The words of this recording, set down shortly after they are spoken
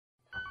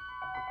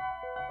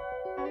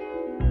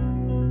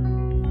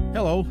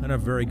Hello, and a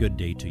very good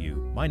day to you.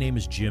 My name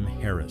is Jim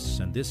Harris,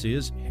 and this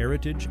is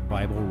Heritage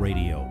Bible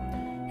Radio.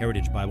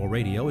 Heritage Bible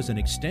Radio is an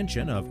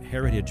extension of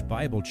Heritage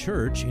Bible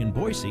Church in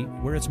Boise,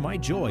 where it's my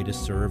joy to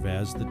serve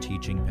as the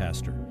teaching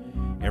pastor.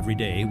 Every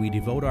day, we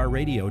devote our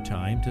radio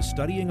time to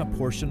studying a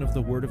portion of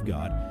the Word of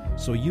God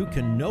so you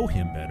can know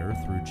Him better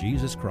through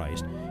Jesus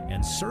Christ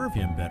and serve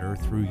Him better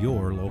through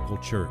your local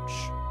church.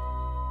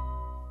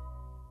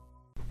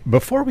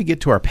 Before we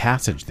get to our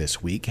passage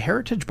this week,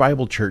 Heritage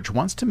Bible Church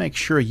wants to make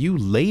sure you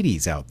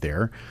ladies out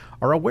there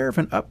are aware of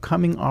an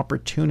upcoming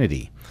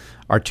opportunity.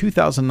 Our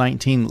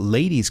 2019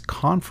 Ladies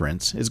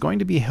Conference is going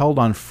to be held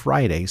on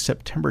Friday,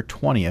 September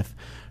 20th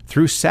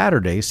through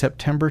Saturday,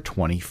 September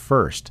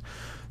 21st.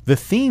 The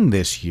theme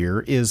this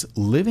year is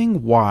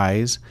Living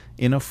Wise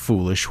in a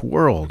Foolish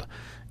World.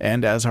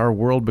 And as our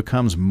world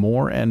becomes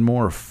more and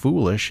more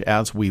foolish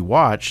as we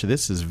watch,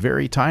 this is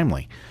very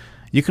timely.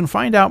 You can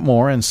find out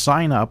more and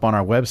sign up on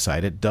our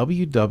website at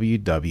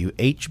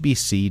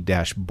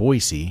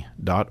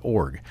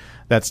www.hbc-boise.org.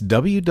 That's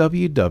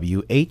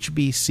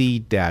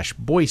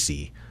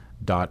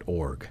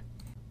www.hbc-boise.org.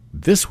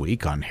 This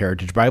week on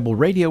Heritage Bible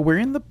Radio, we're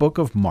in the book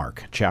of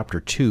Mark,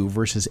 chapter 2,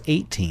 verses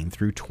 18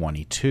 through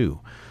 22.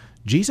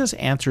 Jesus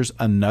answers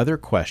another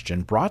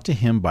question brought to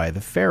him by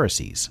the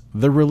Pharisees,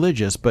 the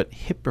religious but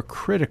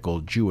hypocritical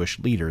Jewish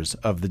leaders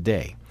of the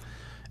day.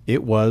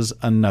 It was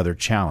another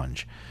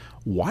challenge.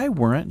 Why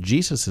weren't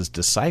Jesus'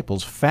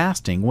 disciples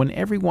fasting when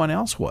everyone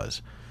else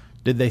was?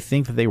 Did they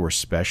think that they were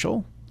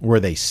special? Were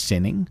they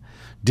sinning?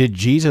 Did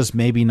Jesus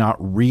maybe not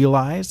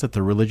realize that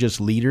the religious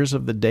leaders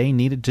of the day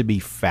needed to be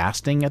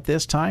fasting at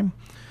this time?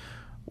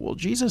 Well,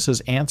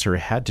 Jesus' answer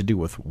had to do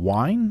with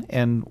wine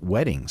and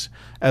weddings,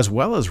 as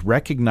well as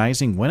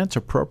recognizing when it's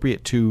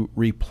appropriate to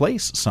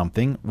replace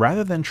something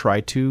rather than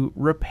try to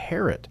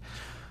repair it.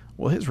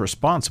 Well, his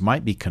response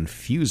might be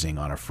confusing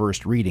on a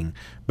first reading,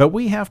 but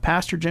we have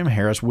Pastor Jim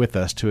Harris with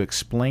us to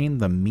explain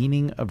the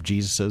meaning of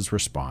Jesus'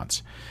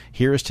 response.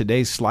 Here is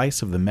today's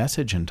slice of the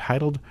message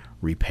entitled,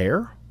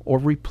 Repair or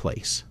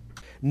Replace.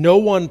 No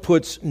one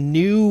puts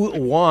new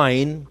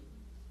wine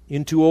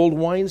into old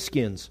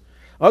wineskins.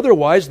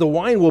 Otherwise, the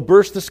wine will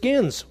burst the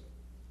skins,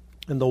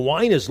 and the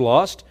wine is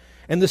lost,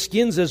 and the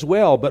skins as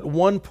well. But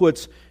one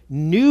puts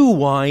new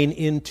wine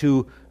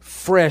into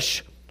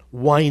fresh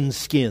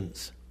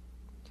wineskins.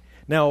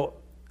 Now,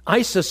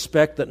 I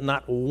suspect that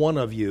not one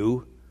of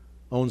you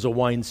owns a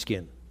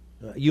wineskin.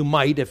 You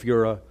might if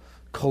you're a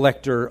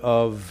collector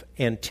of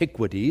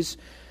antiquities.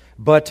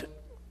 But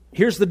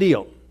here's the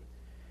deal.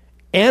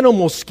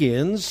 Animal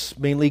skins,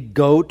 mainly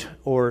goat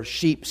or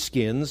sheep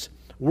skins,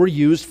 were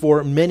used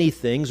for many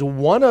things.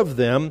 One of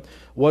them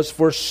was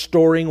for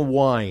storing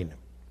wine.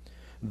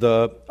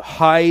 The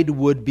hide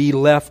would be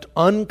left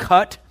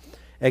uncut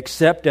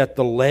except at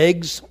the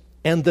legs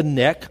and the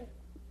neck.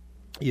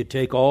 You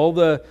take all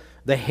the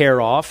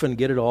hair off and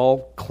get it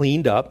all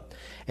cleaned up.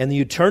 And then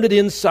you turn it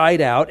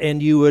inside out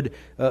and you would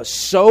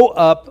sew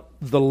up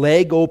the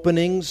leg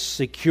openings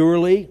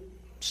securely,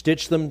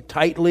 stitch them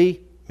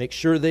tightly, make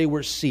sure they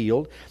were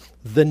sealed.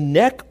 The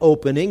neck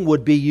opening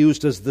would be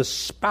used as the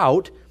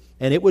spout,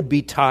 and it would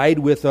be tied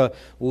with a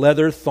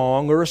leather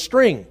thong or a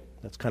string.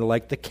 That's kind of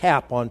like the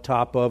cap on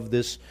top of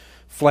this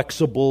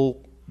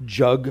flexible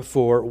jug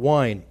for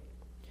wine.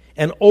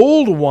 An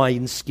old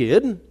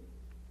wineskin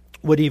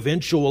would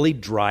eventually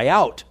dry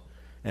out,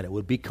 and it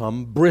would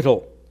become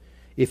brittle.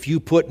 If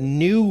you put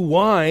new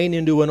wine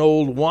into an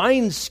old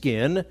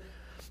wineskin,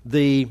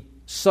 the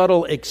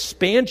subtle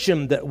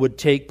expansion that would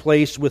take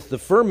place with the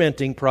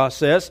fermenting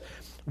process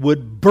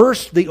would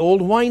burst the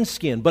old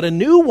wineskin. But a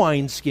new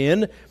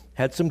wineskin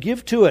had some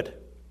give to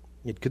it.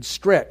 It could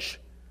stretch.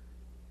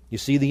 You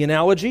see the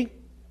analogy?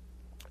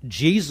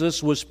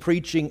 Jesus was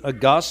preaching a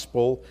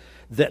gospel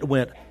that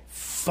went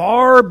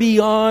far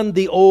beyond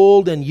the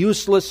old and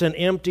useless and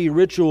empty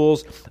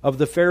rituals of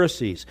the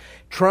Pharisees.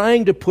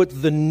 Trying to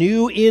put the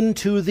new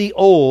into the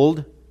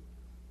old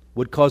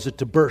would cause it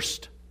to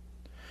burst.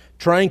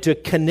 Trying to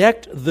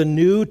connect the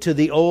new to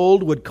the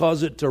old would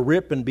cause it to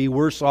rip and be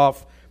worse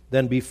off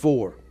than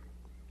before.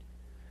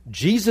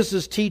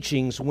 Jesus'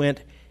 teachings went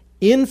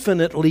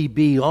infinitely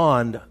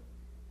beyond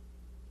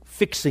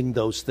fixing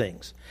those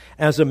things.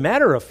 As a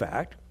matter of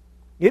fact,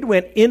 it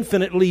went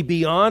infinitely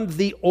beyond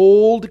the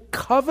old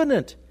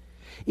covenant.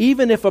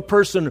 Even if a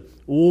person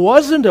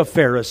wasn't a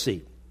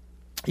Pharisee,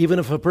 even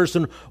if a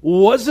person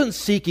wasn't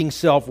seeking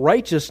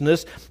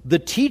self-righteousness, the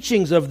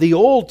teachings of the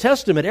Old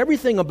Testament,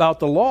 everything about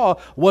the law,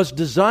 was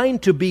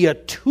designed to be a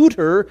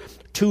tutor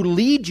to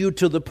lead you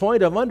to the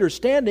point of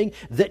understanding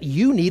that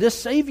you need a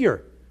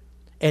Savior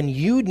and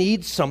you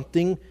need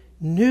something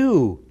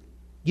new.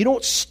 You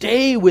don't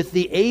stay with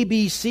the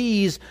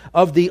ABCs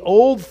of the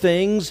old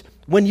things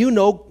when you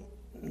know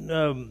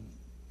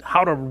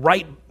how to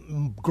write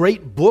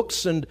great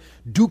books and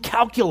do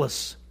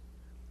calculus.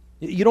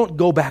 You don't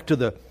go back to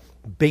the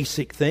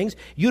basic things.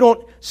 You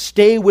don't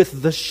stay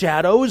with the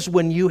shadows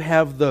when you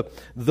have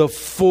the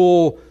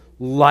full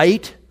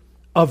light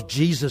of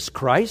Jesus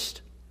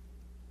Christ.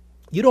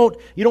 You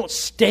don't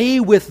stay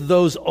with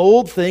those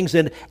old things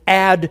and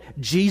add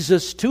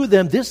Jesus to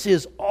them. This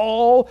is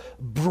all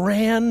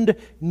brand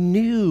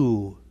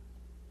new.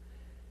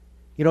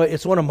 You know,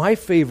 it's one of my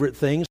favorite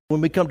things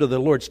when we come to the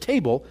Lord's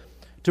table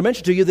to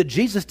mention to you that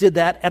Jesus did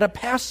that at a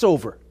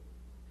Passover.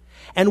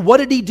 And what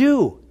did he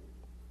do?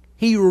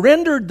 He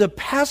rendered the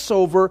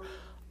Passover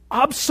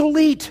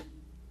obsolete.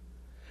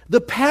 The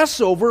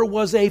Passover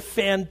was a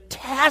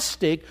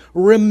fantastic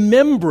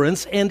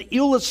remembrance and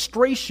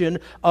illustration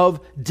of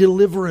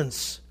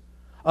deliverance.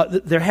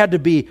 There had to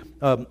be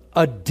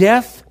a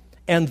death,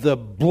 and the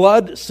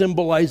blood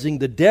symbolizing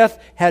the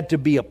death had to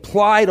be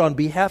applied on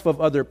behalf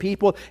of other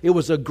people. It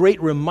was a great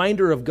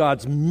reminder of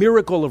God's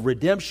miracle of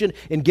redemption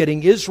in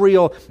getting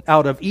Israel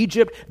out of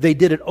Egypt. They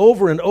did it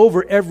over and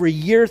over every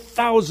year,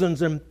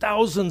 thousands and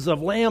thousands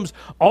of lambs,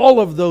 all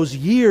of those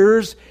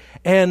years,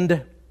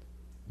 and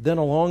then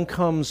along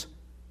comes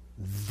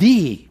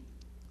the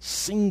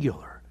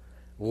singular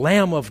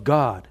Lamb of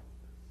God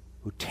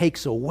who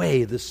takes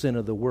away the sin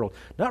of the world.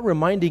 Not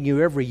reminding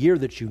you every year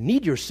that you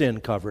need your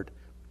sin covered,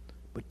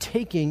 but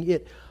taking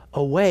it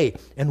away.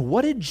 And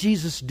what did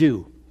Jesus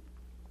do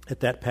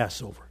at that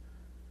Passover?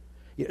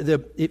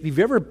 If you've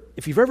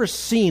ever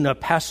seen a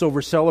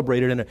Passover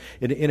celebrated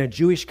in a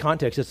Jewish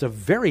context, it's a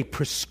very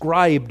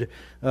prescribed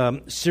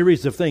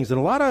series of things, and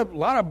a lot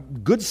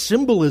of good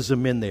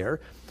symbolism in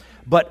there.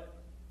 But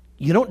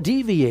you don't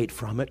deviate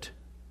from it,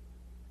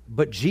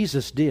 but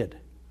Jesus did.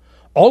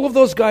 All of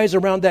those guys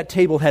around that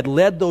table had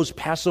led those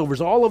Passovers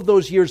all of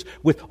those years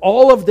with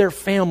all of their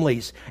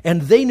families,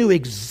 and they knew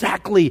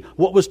exactly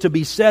what was to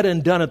be said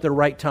and done at the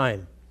right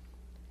time.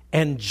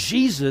 And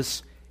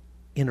Jesus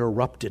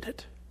interrupted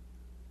it,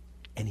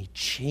 and he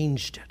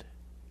changed it.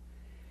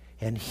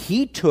 And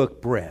he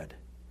took bread,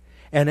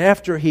 and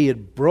after he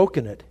had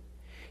broken it,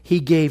 he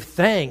gave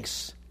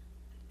thanks,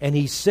 and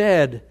he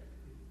said,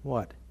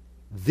 what?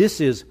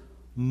 This is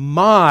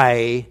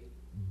my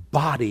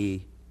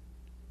body,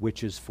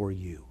 which is for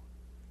you.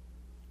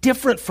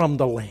 Different from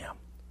the lamb.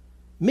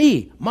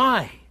 Me,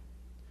 my.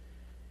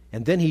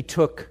 And then he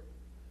took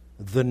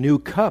the new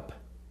cup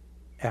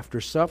after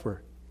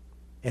supper,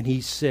 and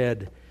he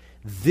said,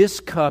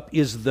 this cup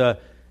is the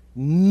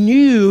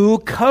new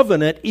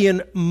covenant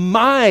in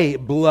my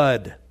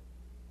blood.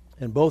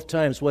 And both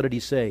times, what did he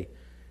say?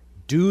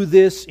 Do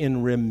this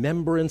in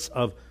remembrance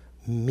of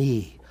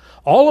me.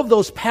 All of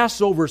those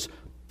Passovers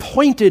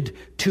pointed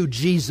to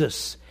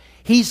Jesus.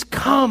 He's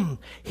come.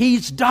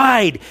 He's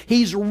died.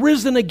 He's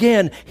risen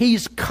again.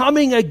 He's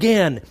coming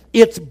again.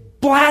 It's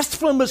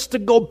blasphemous to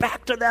go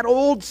back to that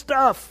old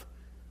stuff.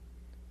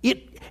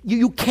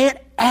 You can't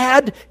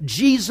add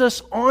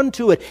Jesus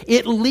onto it.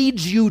 It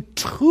leads you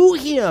to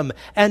Him,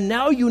 and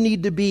now you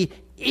need to be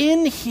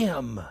in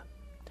Him.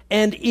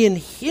 And in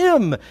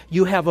Him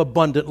you have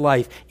abundant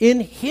life.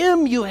 In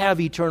Him you have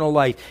eternal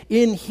life.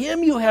 In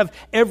Him you have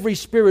every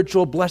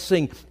spiritual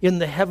blessing in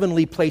the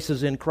heavenly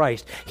places in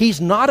Christ. He's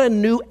not a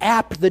new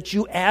app that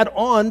you add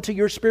on to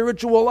your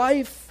spiritual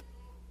life.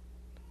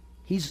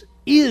 He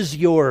is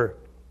your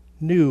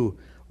new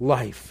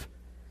life.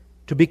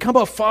 To become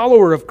a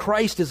follower of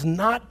Christ is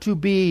not to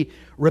be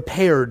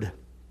repaired.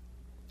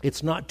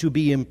 It's not to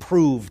be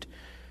improved.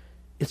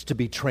 It's to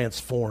be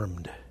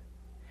transformed.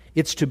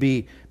 It's to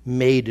be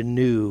made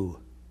new.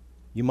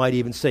 You might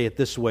even say it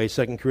this way,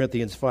 2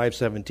 Corinthians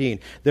 5:17.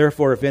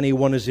 Therefore, if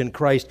anyone is in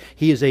Christ,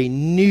 he is a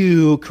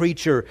new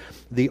creature.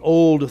 The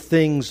old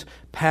things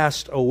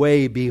passed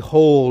away.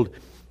 Behold,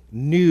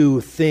 new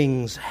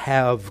things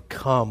have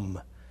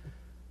come.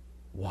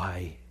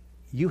 Why?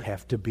 You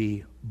have to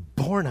be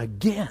born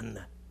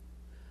again.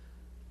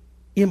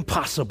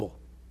 Impossible.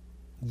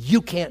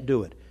 You can't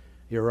do it.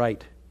 You're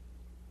right.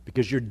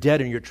 Because you're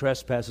dead in your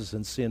trespasses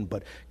and sin,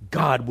 but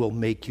God will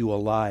make you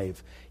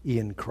alive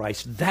in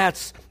Christ.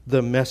 That's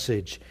the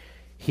message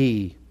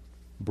He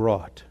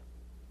brought.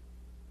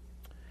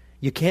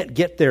 You can't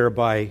get there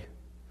by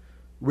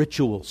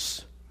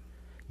rituals.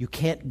 You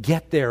can't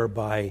get there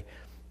by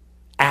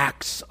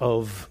acts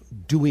of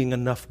doing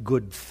enough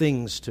good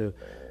things to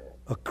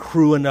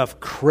accrue enough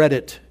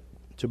credit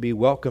to be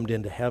welcomed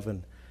into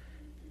heaven.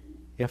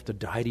 You have to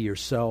die to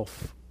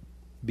yourself,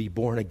 be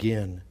born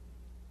again.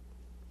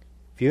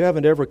 If you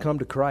haven't ever come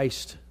to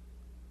Christ,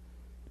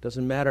 it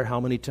doesn't matter how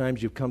many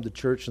times you've come to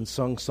church and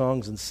sung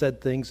songs and said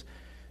things.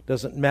 It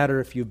doesn't matter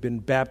if you've been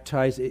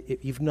baptized.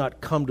 If you've not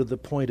come to the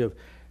point of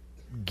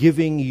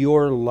giving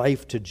your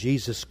life to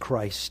Jesus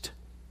Christ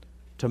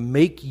to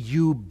make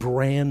you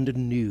brand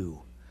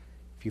new.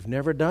 If you've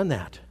never done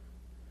that,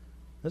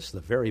 this is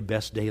the very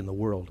best day in the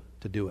world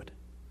to do it.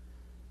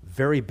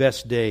 Very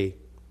best day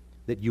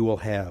that you will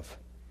have.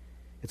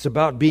 It's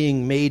about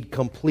being made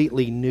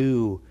completely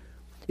new.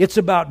 It's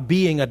about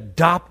being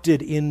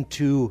adopted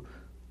into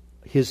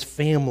His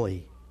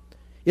family.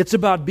 It's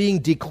about being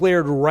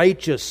declared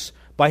righteous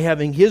by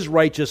having His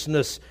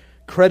righteousness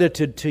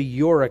credited to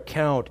your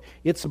account.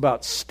 It's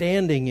about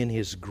standing in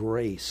His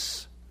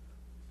grace.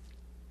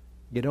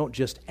 You don't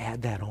just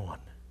add that on.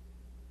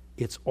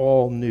 It's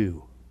all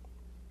new.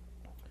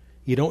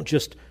 You don't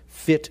just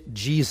fit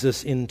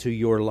Jesus into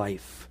your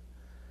life.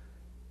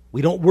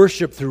 We don't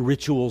worship through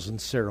rituals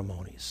and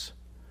ceremonies.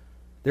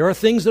 There are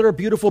things that are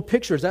beautiful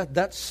pictures.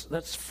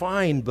 That's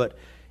fine, but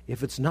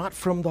if it's not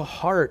from the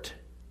heart,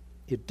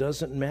 it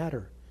doesn't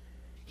matter.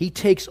 He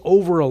takes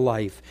over a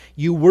life.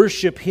 You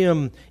worship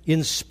Him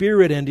in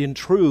spirit and in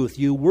truth.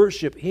 You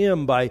worship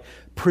Him by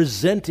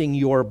presenting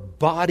your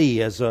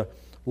body as a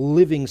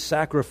living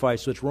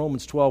sacrifice, which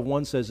Romans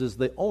 12:1 says is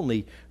the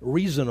only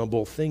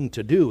reasonable thing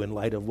to do in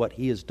light of what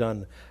He has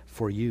done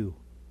for you.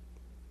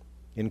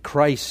 In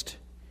Christ,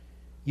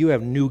 you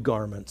have new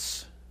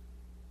garments,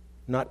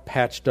 not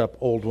patched up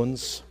old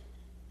ones.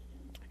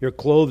 You're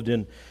clothed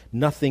in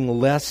nothing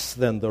less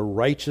than the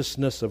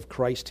righteousness of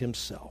Christ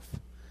Himself.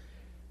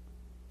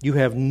 You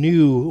have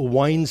new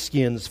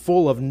wineskins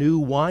full of new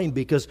wine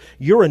because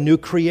you're a new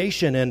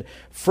creation, and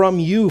from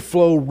you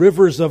flow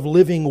rivers of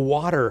living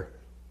water,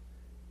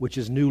 which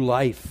is new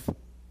life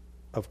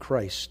of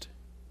Christ.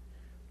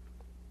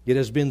 It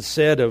has been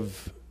said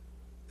of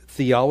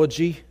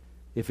theology,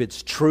 if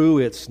it's true,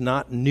 it's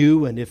not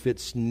new, and if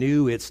it's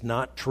new, it's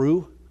not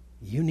true.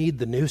 You need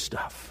the new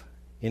stuff.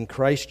 In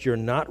Christ, you're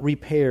not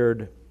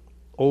repaired.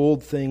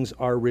 Old things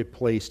are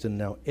replaced, and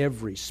now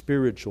every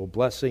spiritual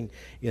blessing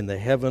in the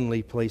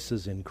heavenly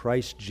places in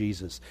Christ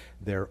Jesus,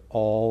 they're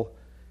all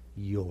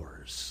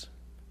yours.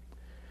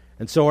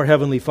 And so, our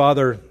Heavenly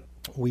Father,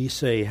 we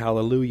say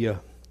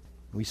hallelujah.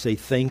 We say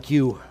thank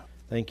you.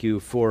 Thank you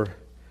for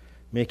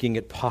making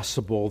it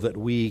possible that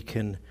we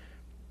can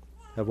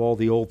have all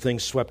the old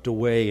things swept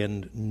away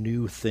and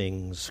new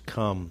things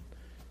come,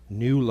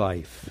 new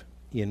life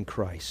in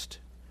Christ.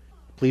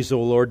 Please, O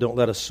Lord, don't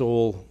let a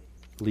soul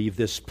leave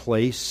this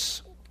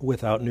place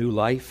without new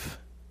life.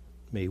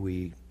 May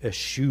we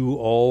eschew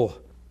all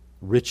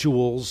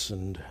rituals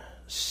and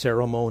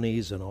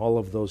ceremonies and all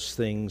of those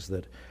things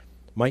that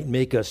might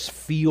make us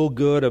feel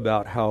good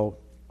about how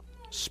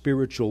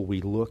spiritual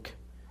we look,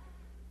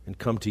 and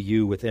come to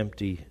you with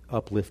empty,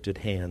 uplifted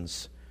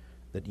hands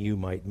that you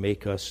might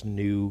make us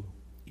new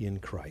in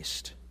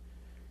Christ.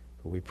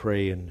 For we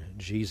pray in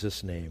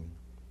Jesus' name,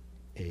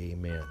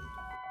 amen.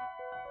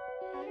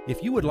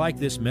 If you would like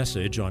this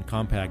message on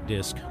compact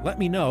disc, let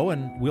me know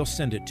and we'll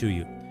send it to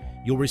you.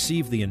 You'll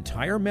receive the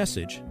entire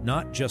message,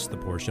 not just the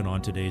portion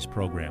on today's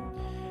program.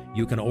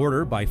 You can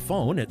order by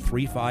phone at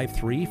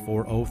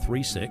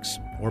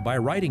 353-4036 or by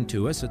writing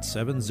to us at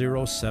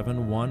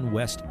 7071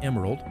 West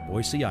Emerald,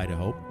 Boise,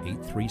 Idaho,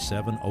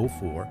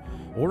 83704,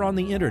 or on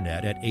the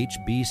internet at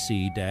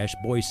hbc-boise.org.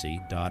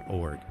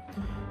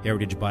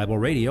 Heritage Bible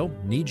Radio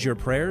needs your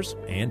prayers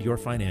and your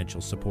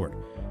financial support.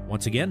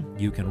 Once again,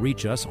 you can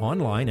reach us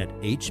online at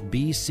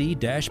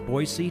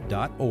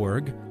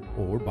hbc-boise.org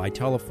or by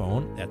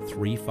telephone at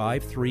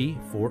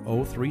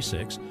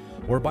 353-4036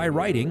 or by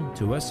writing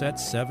to us at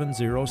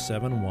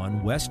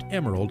 7071 West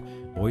Emerald,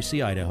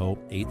 Boise, Idaho,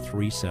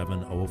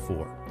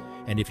 83704.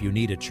 And if you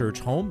need a church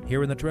home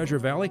here in the Treasure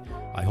Valley,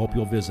 I hope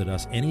you'll visit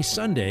us any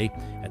Sunday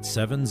at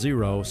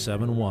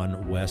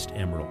 7071 West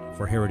Emerald.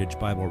 For Heritage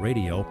Bible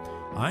Radio,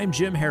 I'm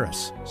Jim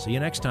Harris. See you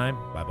next time.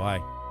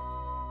 Bye-bye.